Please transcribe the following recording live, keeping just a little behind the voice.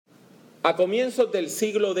a comienzos del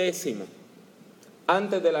siglo X,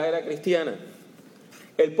 antes de la era cristiana,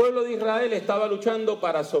 el pueblo de Israel estaba luchando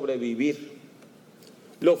para sobrevivir.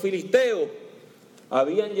 Los filisteos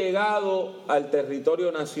habían llegado al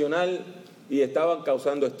territorio nacional y estaban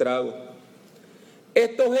causando estragos.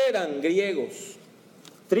 Estos eran griegos,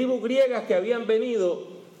 tribus griegas que habían venido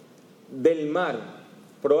del mar,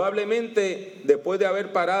 probablemente después de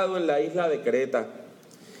haber parado en la isla de Creta.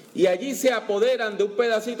 Y allí se apoderan de un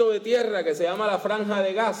pedacito de tierra que se llama la Franja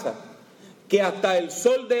de Gaza, que hasta el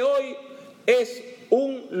sol de hoy es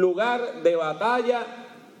un lugar de batalla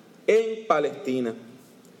en Palestina.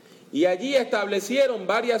 Y allí establecieron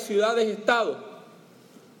varias ciudades-estado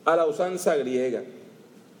a la usanza griega.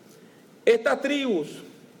 Estas tribus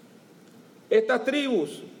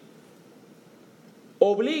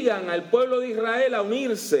obligan al pueblo de Israel a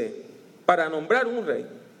unirse para nombrar un rey,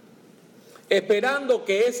 esperando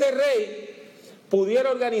que ese rey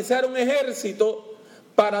pudiera organizar un ejército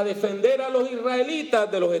para defender a los israelitas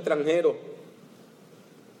de los extranjeros.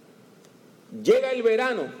 Llega el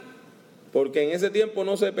verano, porque en ese tiempo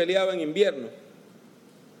no se peleaba en invierno,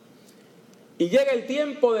 y llega el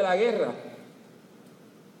tiempo de la guerra.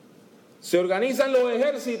 Se organizan los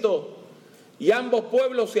ejércitos y ambos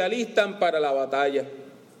pueblos se alistan para la batalla.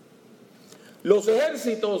 Los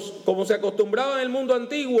ejércitos, como se acostumbraba en el mundo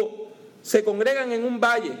antiguo, se congregan en un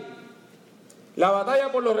valle. La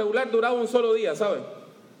batalla por lo regular duraba un solo día, ¿saben?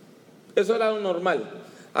 Eso era lo normal.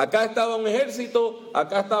 Acá estaba un ejército,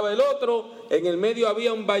 acá estaba el otro, en el medio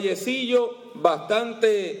había un vallecillo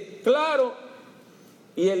bastante claro,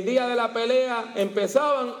 y el día de la pelea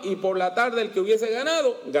empezaban y por la tarde el que hubiese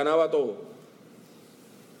ganado, ganaba todo.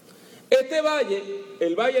 Este valle,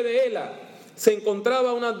 el valle de Ela, se encontraba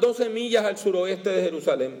a unas 12 millas al suroeste de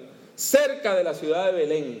Jerusalén, cerca de la ciudad de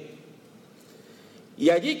Belén. Y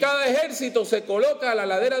allí cada ejército se coloca a la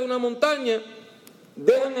ladera de una montaña,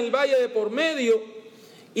 dejan el valle de por medio,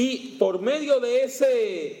 y por medio de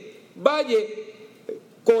ese valle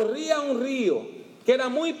corría un río que era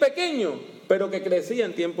muy pequeño, pero que crecía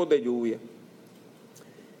en tiempos de lluvia.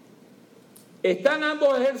 Están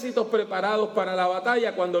ambos ejércitos preparados para la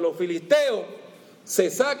batalla cuando los filisteos se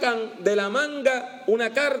sacan de la manga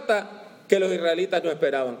una carta que los israelitas no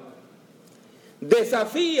esperaban.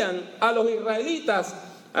 Desafían a los israelitas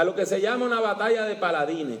a lo que se llama una batalla de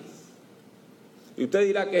paladines. Y usted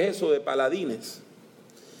dirá, ¿qué es eso de paladines?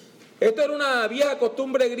 Esto era una vieja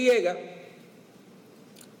costumbre griega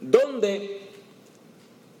donde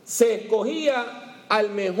se escogía al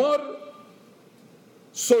mejor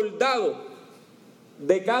soldado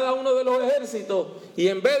de cada uno de los ejércitos, y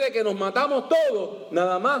en vez de que nos matamos todos,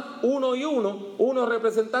 nada más uno y uno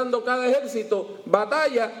representando cada ejército,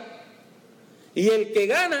 batalla, y el que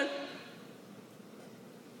gana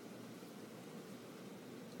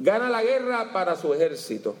la guerra para su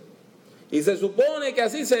ejército. Y se supone que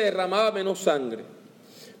así se derramaba menos sangre,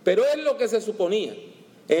 pero es lo que se suponía.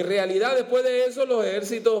 En realidad, después de eso, los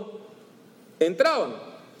ejércitos entraban,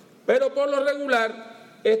 pero por lo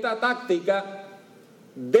regular esta táctica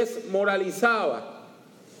desmoralizaba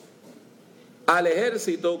al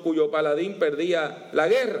ejército cuyo paladín perdía la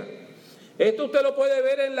guerra. Esto usted lo puede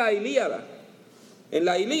ver en la Ilíada. En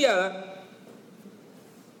la Ilíada,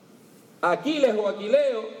 Aquiles o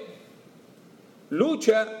Aquileo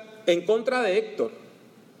lucha en contra de Héctor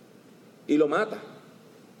y lo mata.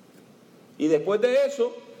 Y después de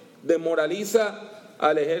eso desmoraliza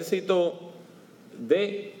al ejército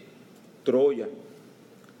de Troya.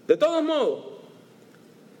 De todos modos,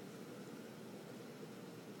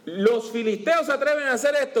 los filisteos se atreven a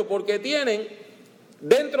hacer esto porque tienen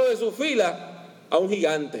dentro de sus filas a un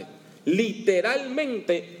gigante,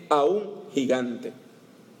 literalmente a un gigante.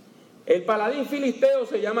 El paladín filisteo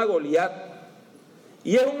se llama Goliat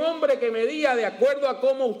y es un hombre que medía, de acuerdo a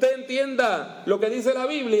cómo usted entienda lo que dice la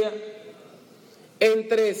Biblia,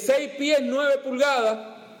 entre 6 pies 9 pulgadas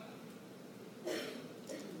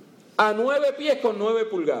a 9 pies con 9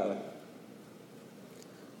 pulgadas.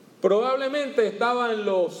 Probablemente estaba en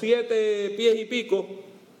los 7 pies y pico,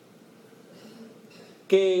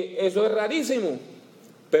 que eso es rarísimo,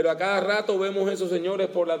 pero a cada rato vemos esos señores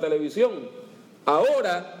por la televisión.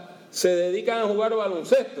 Ahora se dedican a jugar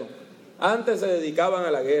baloncesto, antes se dedicaban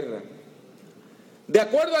a la guerra. De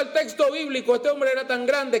acuerdo al texto bíblico, este hombre era tan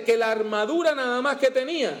grande que la armadura nada más que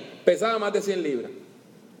tenía pesaba más de 100 libras.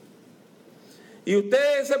 Y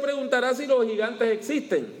usted se preguntará si los gigantes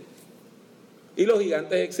existen. Y los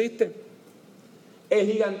gigantes existen. El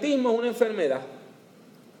gigantismo es una enfermedad.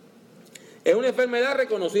 Es una enfermedad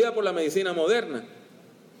reconocida por la medicina moderna.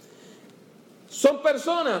 Son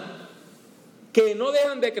personas que no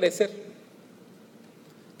dejan de crecer.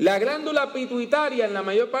 La glándula pituitaria en la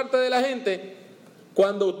mayor parte de la gente,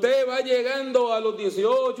 cuando usted va llegando a los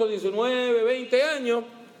 18, 19, 20 años,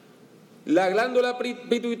 la glándula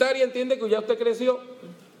pituitaria entiende que ya usted creció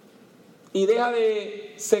y deja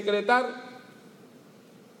de secretar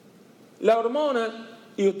la hormona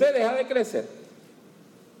y usted deja de crecer.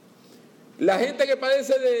 La gente que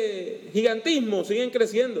padece de gigantismo siguen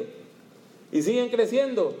creciendo y siguen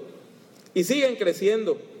creciendo y siguen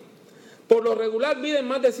creciendo. Por lo regular miden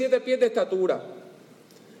más de 7 pies de estatura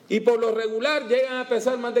y por lo regular llegan a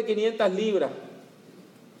pesar más de 500 libras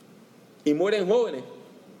y mueren jóvenes.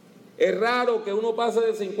 Es raro que uno pase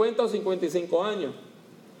de 50 o 55 años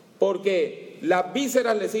porque las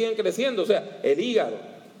vísceras le siguen creciendo, o sea, el hígado,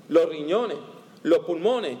 los riñones, los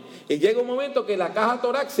pulmones, y llega un momento que la caja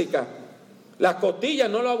torácica, las costillas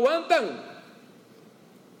no lo aguantan.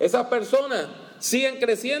 Esas personas siguen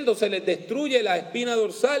creciendo, se les destruye la espina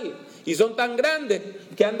dorsal y son tan grandes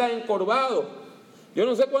que andan encorvados. Yo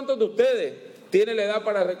no sé cuántos de ustedes tienen la edad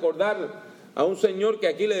para recordar a un señor que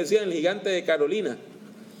aquí le decían el gigante de Carolina,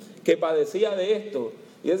 que padecía de esto,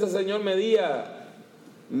 y ese señor medía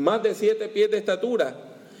más de 7 pies de estatura,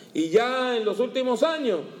 y ya en los últimos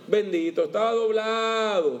años, bendito, estaba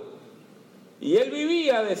doblado, y él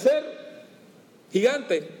vivía de ser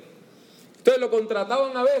gigante. Entonces lo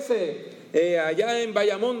contrataban a veces allá en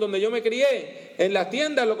Bayamón, donde yo me crié, en las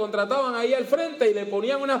tiendas lo contrataban ahí al frente y le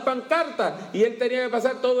ponían unas pancartas y él tenía que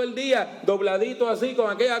pasar todo el día dobladito así con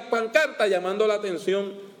aquellas pancartas llamando la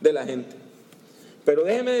atención de la gente. Pero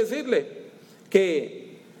déjeme decirle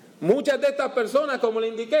que muchas de estas personas, como le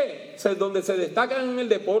indiqué, donde se destacan en el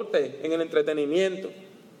deporte, en el entretenimiento.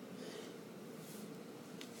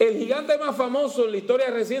 El gigante más famoso en la historia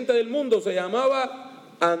reciente del mundo se llamaba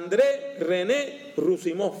André René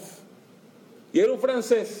Roussimoff y era un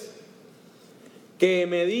francés que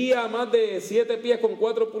medía más de 7 pies con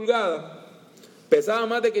 4 pulgadas, pesaba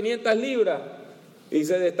más de 500 libras y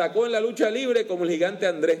se destacó en la lucha libre como el gigante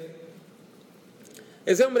André.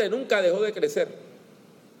 Ese hombre nunca dejó de crecer.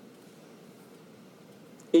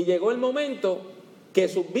 Y llegó el momento que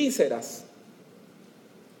sus vísceras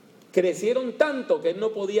crecieron tanto que él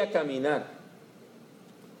no podía caminar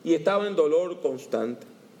y estaba en dolor constante.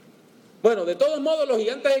 Bueno, de todos modos los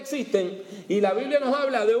gigantes existen y la Biblia nos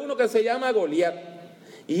habla de uno que se llama Goliat.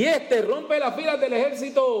 Y este rompe las filas del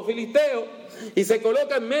ejército filisteo y se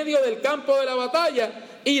coloca en medio del campo de la batalla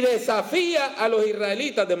y desafía a los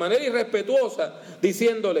israelitas de manera irrespetuosa,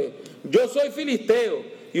 diciéndole: yo soy filisteo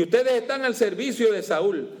y ustedes están al servicio de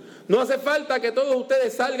Saúl. No hace falta que todos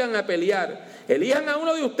ustedes salgan a pelear. Elijan a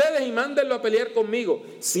uno de ustedes y mándenlo a pelear conmigo.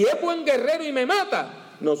 Si es buen guerrero y me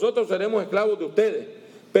mata, nosotros seremos esclavos de ustedes.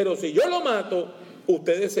 Pero si yo lo mato,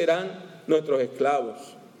 ustedes serán nuestros esclavos.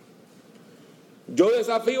 Yo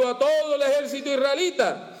desafío a todo el ejército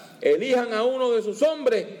israelita. Elijan a uno de sus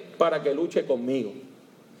hombres para que luche conmigo.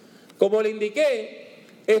 Como le indiqué,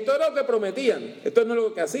 esto era lo que prometían, esto no es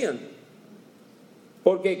lo que hacían.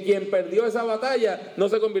 Porque quien perdió esa batalla no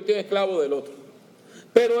se convirtió en esclavo del otro.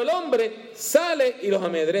 Pero el hombre sale y los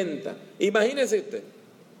amedrenta. Imagínese usted,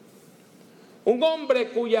 un hombre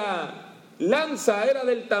cuya lanza era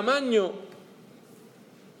del tamaño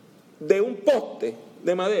de un poste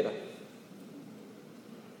de madera.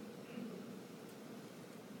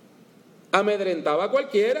 Amedrentaba a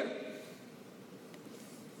cualquiera.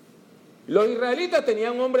 Los israelitas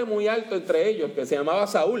tenían un hombre muy alto entre ellos que se llamaba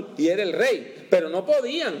Saúl y era el rey, pero no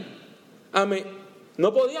podían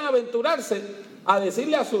aventurarse a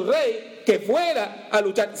decirle a su rey que fuera a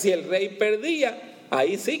luchar. Si el rey perdía,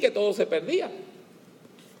 ahí sí que todo se perdía,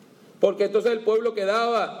 porque entonces el pueblo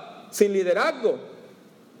quedaba sin liderazgo.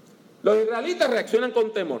 Los israelitas reaccionan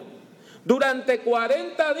con temor. Durante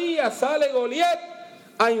 40 días sale Goliat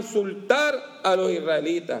a insultar a los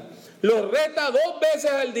israelitas. Los reta 2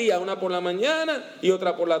 veces al día, una por la mañana y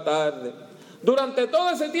otra por la tarde. Durante todo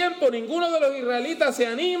ese tiempo ninguno de los israelitas se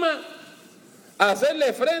anima a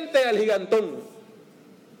hacerle frente al gigantón.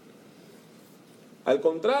 Al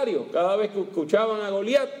contrario, cada vez que escuchaban a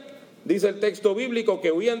Goliat, dice el texto bíblico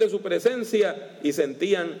que huían de su presencia y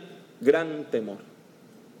sentían gran temor.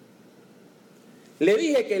 Le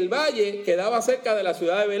dije que el valle quedaba cerca de la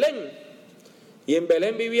ciudad de Belén. Y en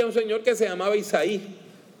Belén vivía un señor que se llamaba Isaí.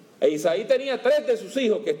 E Isaí tenía 3 de sus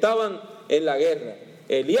hijos que estaban en la guerra: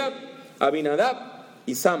 Eliab, Abinadab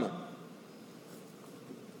y Sama.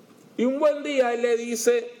 Y un buen día él le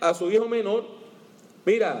dice a su hijo menor: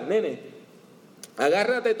 mira, nene,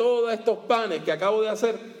 agárrate todos estos panes que acabo de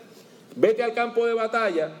hacer, vete al campo de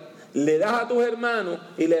batalla, le das a tus hermanos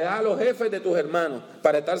y le das a los jefes de tus hermanos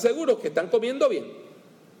para estar seguros que están comiendo bien.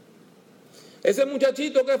 Ese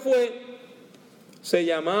muchachito que fue se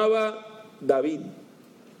llamaba David.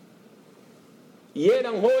 Y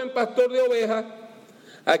era un joven pastor de ovejas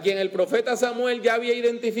a quien el profeta Samuel ya había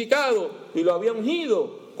identificado y lo había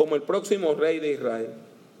ungido como el próximo rey de Israel.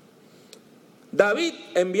 David,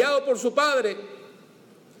 enviado por su padre,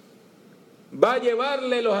 va a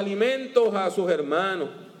llevarle los alimentos a sus hermanos.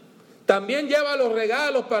 También lleva los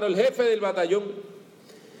regalos para el jefe del batallón.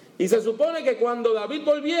 Y se supone que cuando David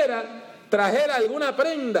volviera, trajera alguna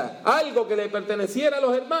prenda, algo que le perteneciera a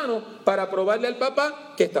los hermanos, para probarle al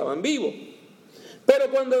papá que estaban vivos. Pero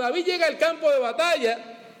cuando David llega al campo de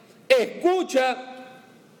batalla, escucha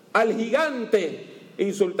al gigante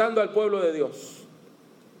insultando al pueblo de Dios.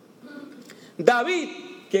 David,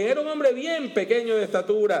 quien era un hombre bien pequeño de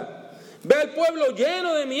estatura, ve al pueblo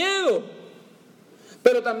lleno de miedo,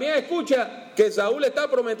 pero también escucha que Saúl está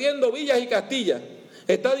prometiendo villas y castillas.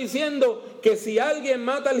 Está diciendo que si alguien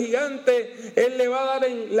mata al gigante, él le va a dar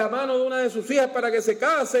en la mano de una de sus hijas para que se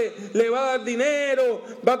case, le va a dar dinero,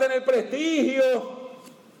 va a tener prestigio.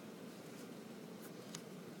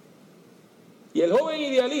 Y el joven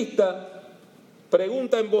idealista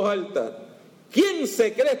pregunta en voz alta: ¿quién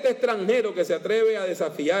se cree este extranjero que se atreve a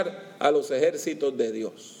desafiar a los ejércitos de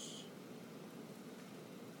Dios?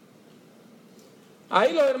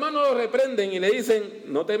 Ahí los hermanos lo reprenden y le dicen: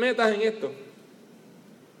 no te metas en esto.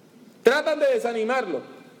 Tratan de desanimarlo.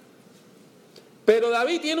 Pero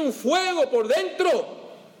David tiene un fuego por dentro.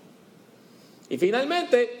 Y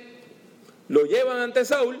finalmente lo llevan ante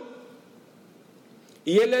Saúl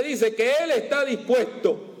y él le dice que él está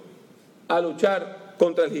dispuesto a luchar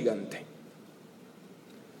contra el gigante.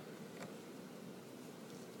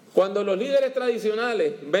 Cuando los líderes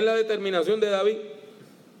tradicionales ven la determinación de David,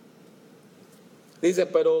 dicen: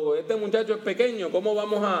 pero este muchacho es pequeño, ¿cómo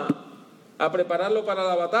vamos a prepararlo para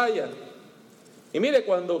la batalla? Y mire,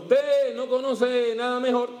 cuando usted no conoce nada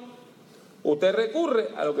mejor, usted recurre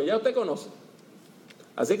a lo que ya usted conoce.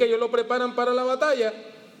 Así que ellos lo preparan para la batalla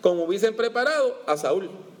como hubiesen preparado a Saúl.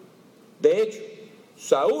 De hecho,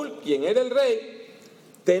 Saúl, quien era el rey,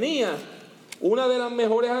 tenía una de las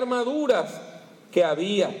mejores armaduras que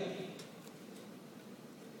había.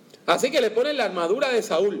 Así que le ponen la armadura de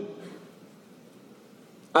Saúl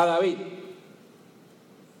a David.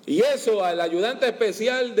 Y eso al ayudante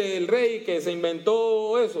especial del rey que se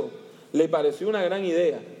inventó eso, le pareció una gran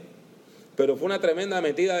idea. Pero fue una tremenda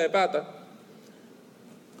metida de pata,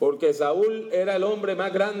 porque Saúl era el hombre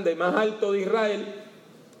más grande, más alto de Israel,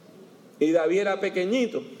 y David era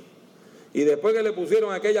pequeñito. Y después que le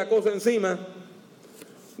pusieron aquella cosa encima,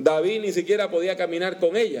 David ni siquiera podía caminar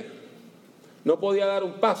con ella, no podía dar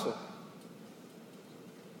un paso.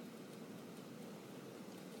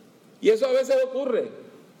 Y eso a veces ocurre,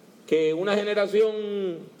 que una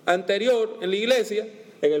generación anterior en la iglesia,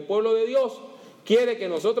 en el pueblo de Dios, quiere que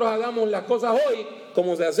nosotros hagamos las cosas hoy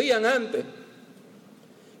como se hacían antes.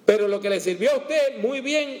 Pero lo que le sirvió a usted muy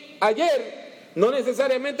bien ayer, no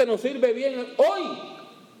necesariamente nos sirve bien hoy.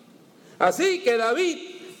 Así que David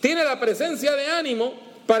tiene la presencia de ánimo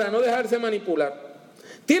para no dejarse manipular.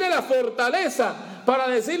 Tiene la fortaleza para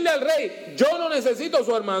decirle al rey: yo no necesito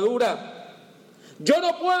su armadura. Yo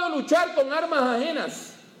no puedo luchar con armas ajenas.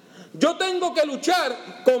 Yo tengo que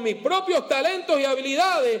luchar con mis propios talentos y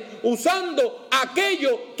habilidades, usando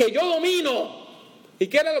aquello que yo domino. ¿Y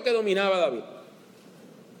qué era lo que dominaba David?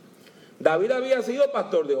 David había sido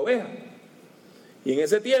pastor de ovejas. Y en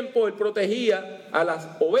ese tiempo él protegía a las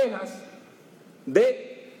ovejas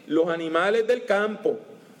de los animales del campo,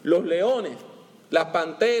 los leones, las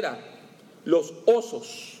panteras, los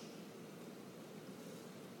osos.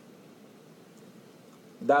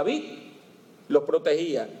 David los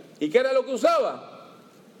protegía. ¿Y qué era lo que usaba?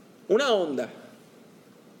 Una honda.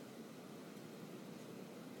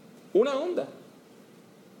 Una honda.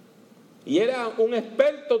 Y era un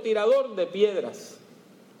experto tirador de piedras.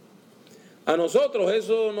 A nosotros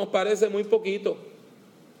eso nos parece muy poquito.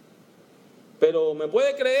 Pero me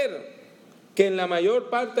puede creer que en la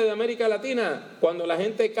mayor parte de América Latina, cuando la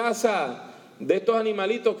gente caza de estos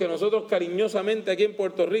animalitos que nosotros cariñosamente aquí en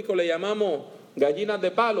Puerto Rico le llamamos gallinas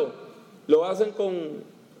de palo, lo hacen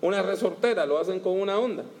con una resortera, lo hacen con una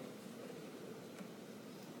honda.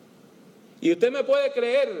 Y usted me puede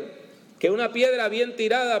creer que una piedra bien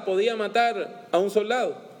tirada podía matar a un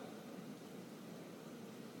soldado.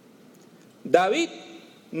 David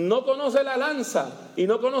no conoce la lanza y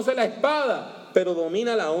no conoce la espada, pero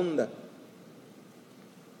domina la honda.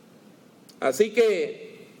 Así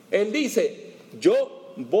que él dice: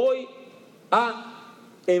 yo voy a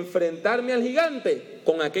enfrentarme al gigante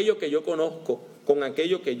con aquello que yo conozco, con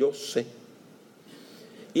aquello que yo sé.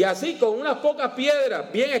 Y así, con unas pocas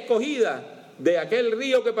piedras bien escogidas, de aquel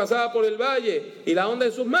río que pasaba por el valle y la onda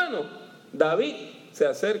en sus manos, David se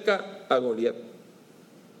acerca a Goliat.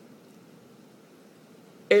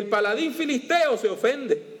 El paladín filisteo se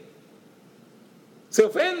ofende. Se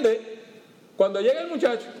ofende cuando llega el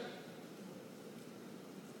muchacho.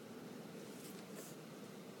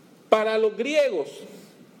 Para los griegos,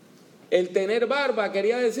 el tener barba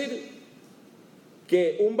quería decir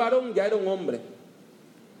que un varón ya era un hombre.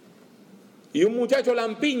 Y un muchacho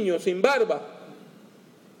lampiño, sin barba,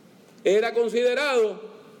 era considerado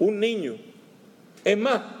un niño. Es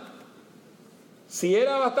más, si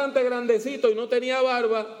era bastante grandecito y no tenía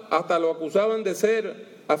barba, hasta lo acusaban de ser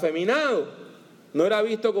afeminado. No era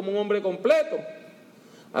visto como un hombre completo.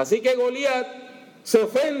 Así que Goliat se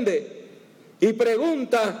ofende y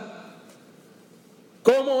pregunta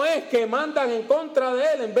cómo es que mandan en contra de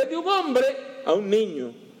él, en vez de un hombre, a un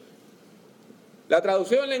niño. La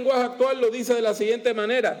traducción en lenguaje actual lo dice de la siguiente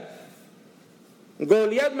manera: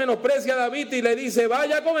 Goliat menosprecia a David y le dice: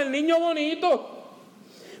 vaya con el niño bonito.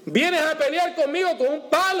 Vienes a pelear conmigo con un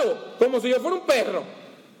palo, como si yo fuera un perro.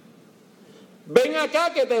 Ven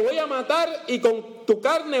acá que te voy a matar y con tu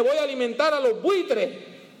carne voy a alimentar a los buitres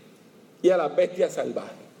y a las bestias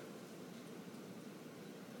salvajes.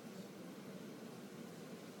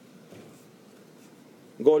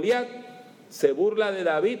 Goliat se burla de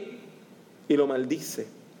David y lo maldice,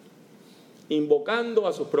 invocando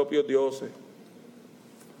a sus propios dioses.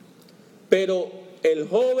 Pero el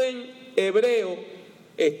joven hebreo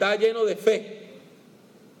está lleno de fe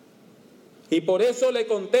y por eso le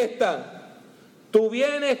contesta: tú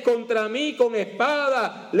vienes contra mí con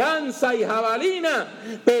espada, lanza y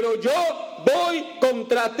jabalina, pero yo voy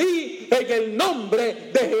contra ti en el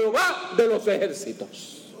nombre de Jehová de los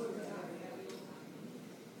ejércitos.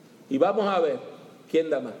 Y vamos a ver quién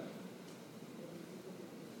da más.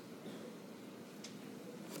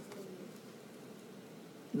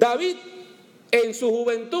 David, en su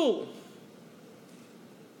juventud,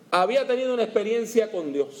 había tenido una experiencia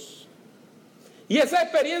con Dios. Y esa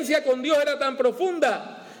experiencia con Dios era tan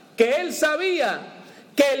profunda que él sabía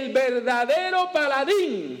que el verdadero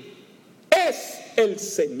paladín es el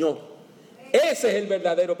Señor. Ese es el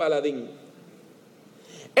verdadero paladín.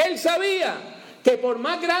 Él sabía que por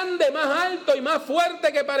más grande, más alto y más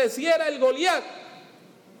fuerte que pareciera el Goliat,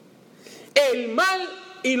 el mal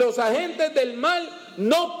y los agentes del mal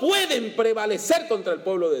no pueden prevalecer contra el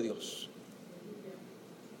pueblo de Dios.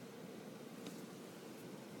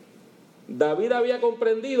 David había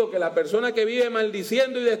comprendido que la persona que vive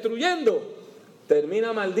maldiciendo y destruyendo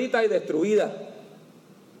termina maldita y destruida.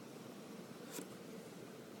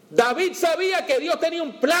 David sabía que Dios tenía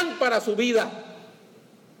un plan para su vida.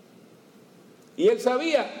 Y él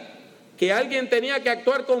sabía que alguien tenía que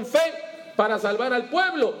actuar con fe para salvar al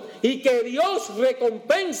pueblo y que Dios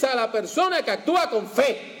recompensa a la persona que actúa con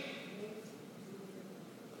fe.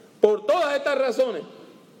 Por todas estas razones,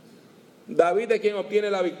 David es quien obtiene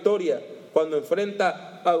la victoria cuando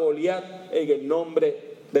enfrenta a Goliat en el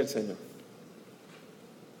nombre del Señor.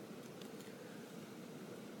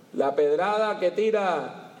 La pedrada que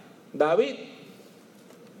tira David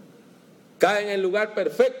cae en el lugar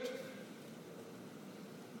perfecto,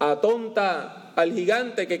 atonta al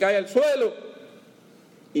gigante que cae al suelo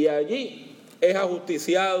y allí es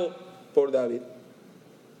ajusticiado por David.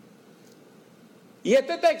 Y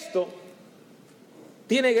este texto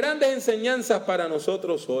tiene grandes enseñanzas para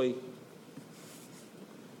nosotros hoy,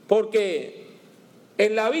 porque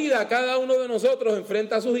en la vida cada uno de nosotros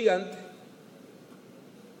enfrenta a su gigante.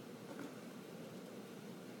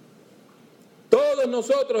 Todos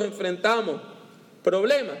nosotros enfrentamos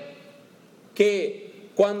problemas que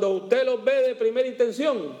cuando usted los ve de primera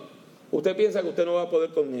intención, usted piensa que usted no va a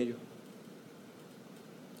poder con ellos.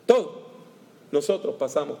 Todos nosotros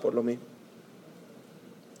pasamos por lo mismo.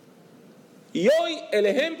 Y hoy el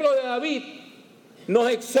ejemplo de David nos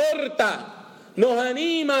exhorta, nos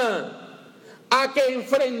anima a que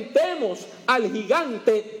enfrentemos al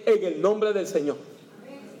gigante en el nombre del Señor.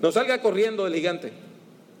 No salga corriendo del gigante.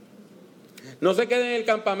 No se quede en el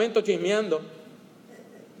campamento chismeando.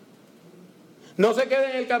 No se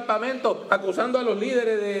quede en el campamento acusando a los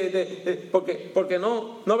líderes porque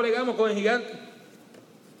no bregamos con el gigante.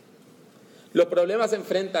 Los problemas se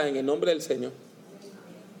enfrentan en el nombre del Señor.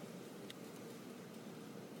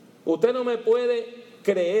 Usted no me puede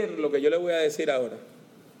creer lo que yo le voy a decir ahora.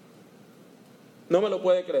 No me lo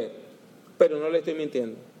puede creer, pero no le estoy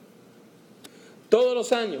mintiendo. Todos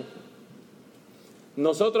los años,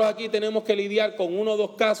 nosotros aquí tenemos que lidiar con 1 o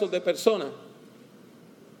 2 casos de personas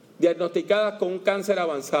diagnosticadas con un cáncer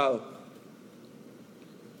avanzado,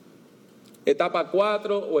 etapa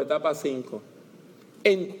 4 o etapa 5.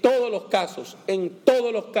 en todos los casos,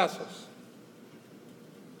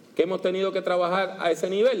 que hemos tenido que trabajar a ese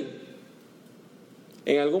nivel.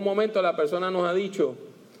 En algún momento la persona nos ha dicho,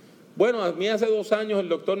 bueno, a mí hace 2 años el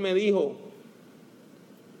doctor me dijo,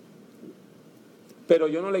 pero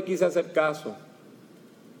yo no le quise hacer caso.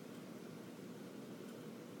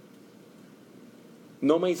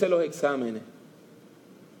 No me hice los exámenes.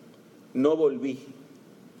 No volví.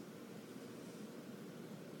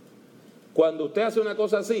 Cuando usted hace una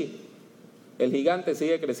cosa así, el gigante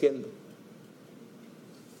sigue creciendo.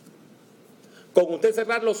 Con usted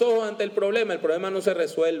cerrar los ojos ante el problema no se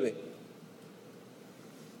resuelve.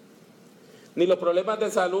 Ni los problemas de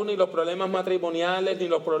salud, ni los problemas matrimoniales, ni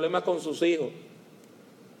los problemas con sus hijos.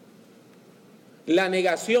 La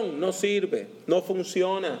negación no sirve, no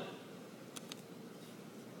funciona.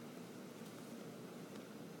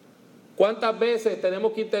 ¿Cuántas veces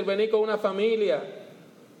tenemos que intervenir con una familia?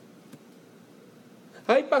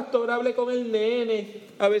 Ay, pastor, hable con el nene,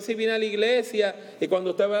 a ver si viene a la iglesia. Y cuando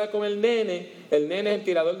usted va con el nene es el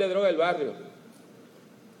tirador de droga del barrio.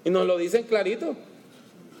 Y nos lo dicen clarito.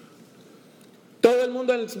 Todo el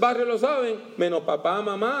mundo en el barrio lo sabe, menos papá,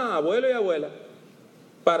 mamá, abuelo y abuela.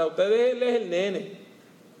 Para ustedes él es el nene.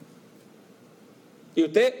 Y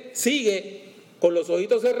usted sigue con los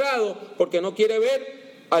ojitos cerrados porque no quiere ver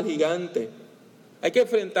al gigante. Hay que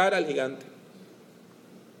enfrentar al gigante.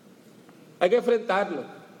 Hay que enfrentarlo.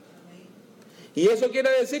 Y eso quiere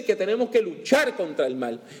decir que tenemos que luchar contra el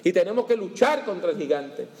mal. Y tenemos que luchar contra el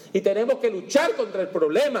gigante. Y tenemos que luchar contra el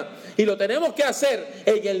problema. Y lo tenemos que hacer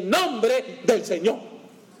en el nombre del Señor.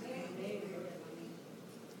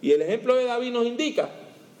 Y el ejemplo de David nos indica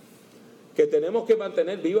que tenemos que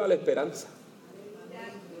mantener viva la esperanza.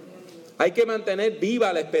 Hay que mantener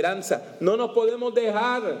viva la esperanza. No nos podemos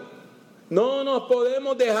dejar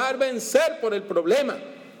vencer por el problema.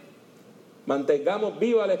 Mantengamos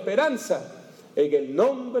viva la esperanza en el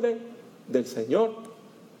nombre del Señor.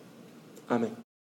 Amén.